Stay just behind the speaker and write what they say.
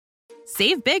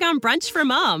Save big on brunch for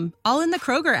mom, all in the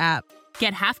Kroger app.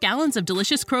 Get half gallons of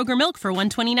delicious Kroger milk for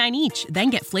 $1.29 each. Then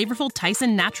get flavorful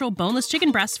Tyson natural boneless chicken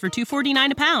breasts for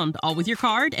 $2.49 a pound, all with your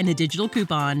card and a digital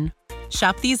coupon.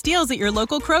 Shop these deals at your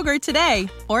local Kroger today,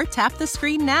 or tap the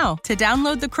screen now to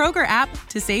download the Kroger app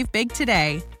to save big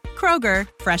today. Kroger,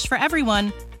 fresh for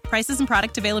everyone. Prices and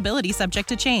product availability subject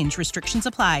to change. Restrictions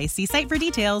apply. See site for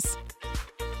details.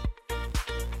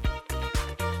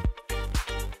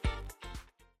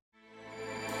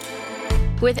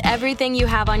 With everything you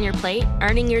have on your plate,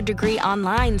 earning your degree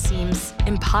online seems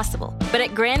impossible. But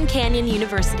at Grand Canyon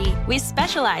University, we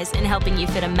specialize in helping you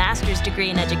fit a master's degree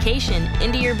in education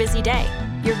into your busy day.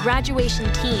 Your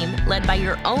graduation team, led by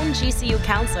your own GCU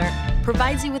counselor,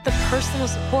 provides you with the personal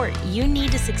support you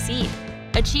need to succeed.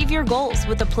 Achieve your goals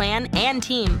with a plan and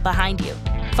team behind you.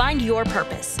 Find your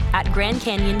purpose at Grand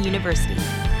Canyon University.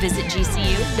 Visit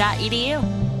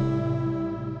gcu.edu.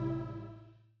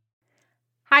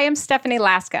 Hi, I'm Stephanie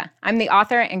Laska. I'm the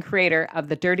author and creator of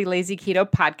the Dirty Lazy Keto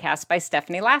podcast by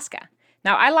Stephanie Laska.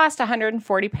 Now, I lost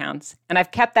 140 pounds, and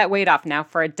I've kept that weight off now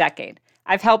for a decade.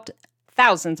 I've helped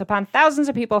thousands upon thousands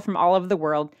of people from all over the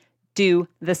world do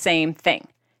the same thing.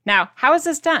 Now, how is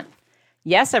this done?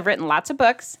 Yes, I've written lots of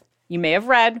books. You may have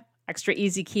read Extra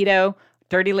Easy Keto,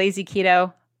 Dirty Lazy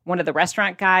Keto, one of the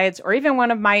restaurant guides, or even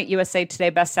one of my USA Today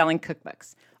best-selling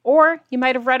cookbooks. Or you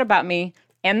might have read about me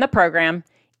and the program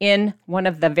in one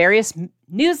of the various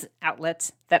news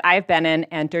outlets that I've been in,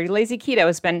 and Dirty Lazy Keto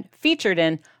has been featured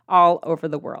in all over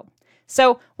the world.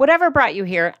 So whatever brought you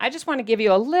here, I just want to give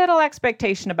you a little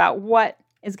expectation about what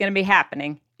is going to be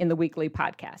happening in the weekly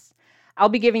podcast. I'll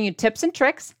be giving you tips and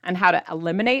tricks on how to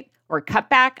eliminate or cut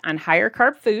back on higher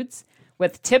carb foods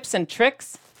with tips and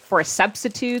tricks for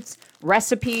substitutes,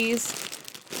 recipes.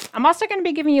 I'm also going to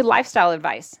be giving you lifestyle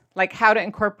advice, like how to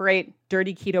incorporate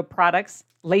dirty keto products,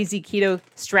 lazy keto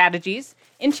strategies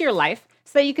into your life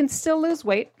so that you can still lose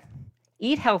weight,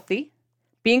 eat healthy,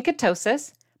 be in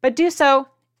ketosis, but do so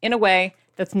in a way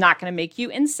that's not going to make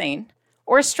you insane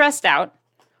or stressed out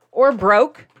or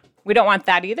broke. We don't want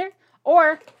that either.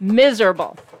 Or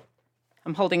miserable.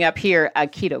 I'm holding up here a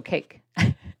keto cake.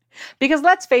 Because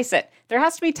let's face it, there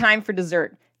has to be time for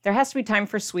dessert. There has to be time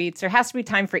for sweets. There has to be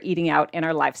time for eating out in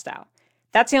our lifestyle.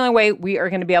 That's the only way we are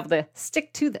going to be able to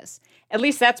stick to this. At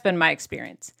least that's been my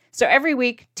experience. So every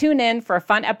week, tune in for a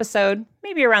fun episode,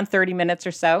 maybe around 30 minutes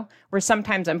or so, where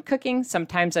sometimes I'm cooking,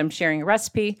 sometimes I'm sharing a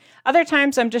recipe, other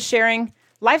times I'm just sharing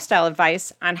lifestyle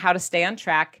advice on how to stay on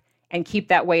track and keep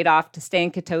that weight off, to stay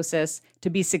in ketosis, to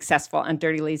be successful on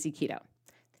Dirty Lazy Keto.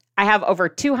 I have over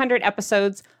 200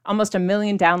 episodes, almost 1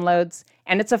 million downloads,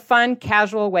 and it's a fun,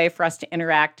 casual way for us to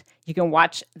interact. You can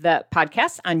watch the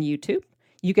podcasts on YouTube.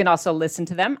 You can also listen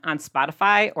to them on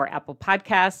Spotify or Apple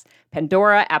Podcasts,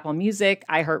 Pandora, Apple Music,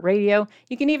 iHeartRadio.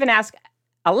 You can even ask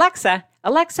Alexa,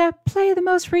 play the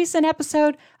most recent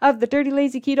episode of the Dirty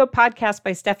Lazy Keto podcast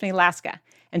by Stephanie Laska,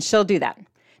 and she'll do that.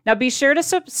 Now be sure to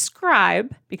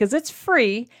subscribe because it's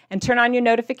free and turn on your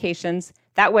notifications.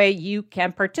 That way you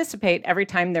can participate every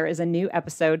time there is a new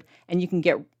episode, and you can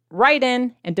get right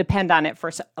in and depend on it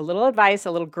for a little advice,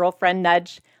 a little girlfriend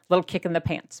nudge, a little kick in the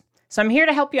pants. So I'm here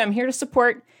to help you. I'm here to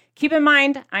support. Keep in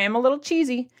mind, I am a little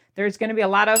cheesy. There's going to be a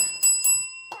lot of...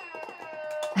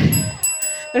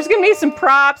 There's going to be some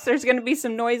props. There's going to be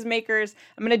some noisemakers.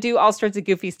 I'm going to do all sorts of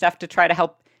goofy stuff to try to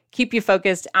help keep you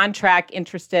focused, on track,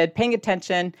 interested, paying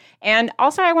attention. And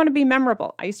also, I want to be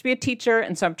memorable. I used to be a teacher,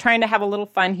 and so I'm trying to have a little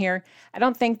fun here. I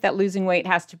don't think that losing weight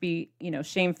has to be,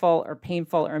 shameful or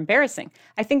painful or embarrassing.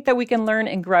 I think that we can learn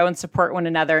and grow and support one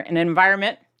another in an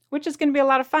environment, which is going to be a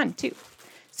lot of fun, too.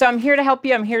 So I'm here to help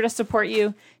you. I'm here to support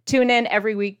you. Tune in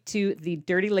every week to the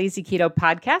Dirty Lazy Keto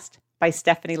podcast by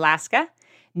Stephanie Laska,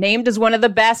 named as one of the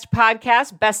best 6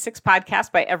 podcasts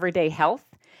by Everyday Health.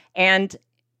 And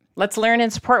let's learn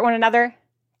and support one another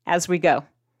as we go.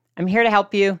 I'm here to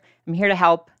help you. I'm here to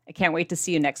help. I can't wait to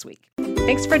see you next week.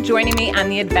 Thanks for joining me on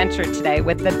the adventure today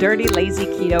with the Dirty Lazy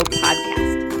Keto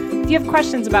podcast. If you have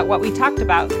questions about what we talked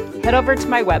about, head over to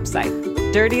my website,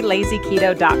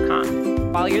 dirtylazyketo.com.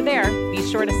 While you're there, be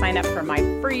sure to sign up for my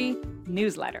free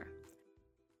newsletter.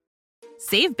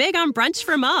 Save big on brunch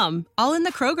for mom, all in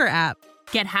the Kroger app.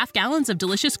 Get half gallons of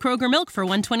delicious Kroger milk for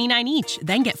 $1.29 each.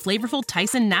 Then get flavorful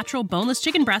Tyson natural boneless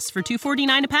chicken breasts for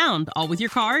 $2.49 a pound, all with your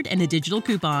card and a digital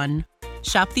coupon.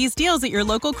 Shop these deals at your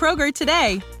local Kroger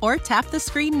today, or tap the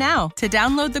screen now to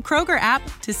download the Kroger app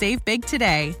to save big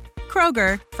today.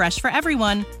 Kroger, fresh for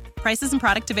everyone. Prices and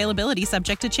product availability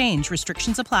subject to change.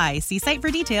 Restrictions apply. See site for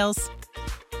details.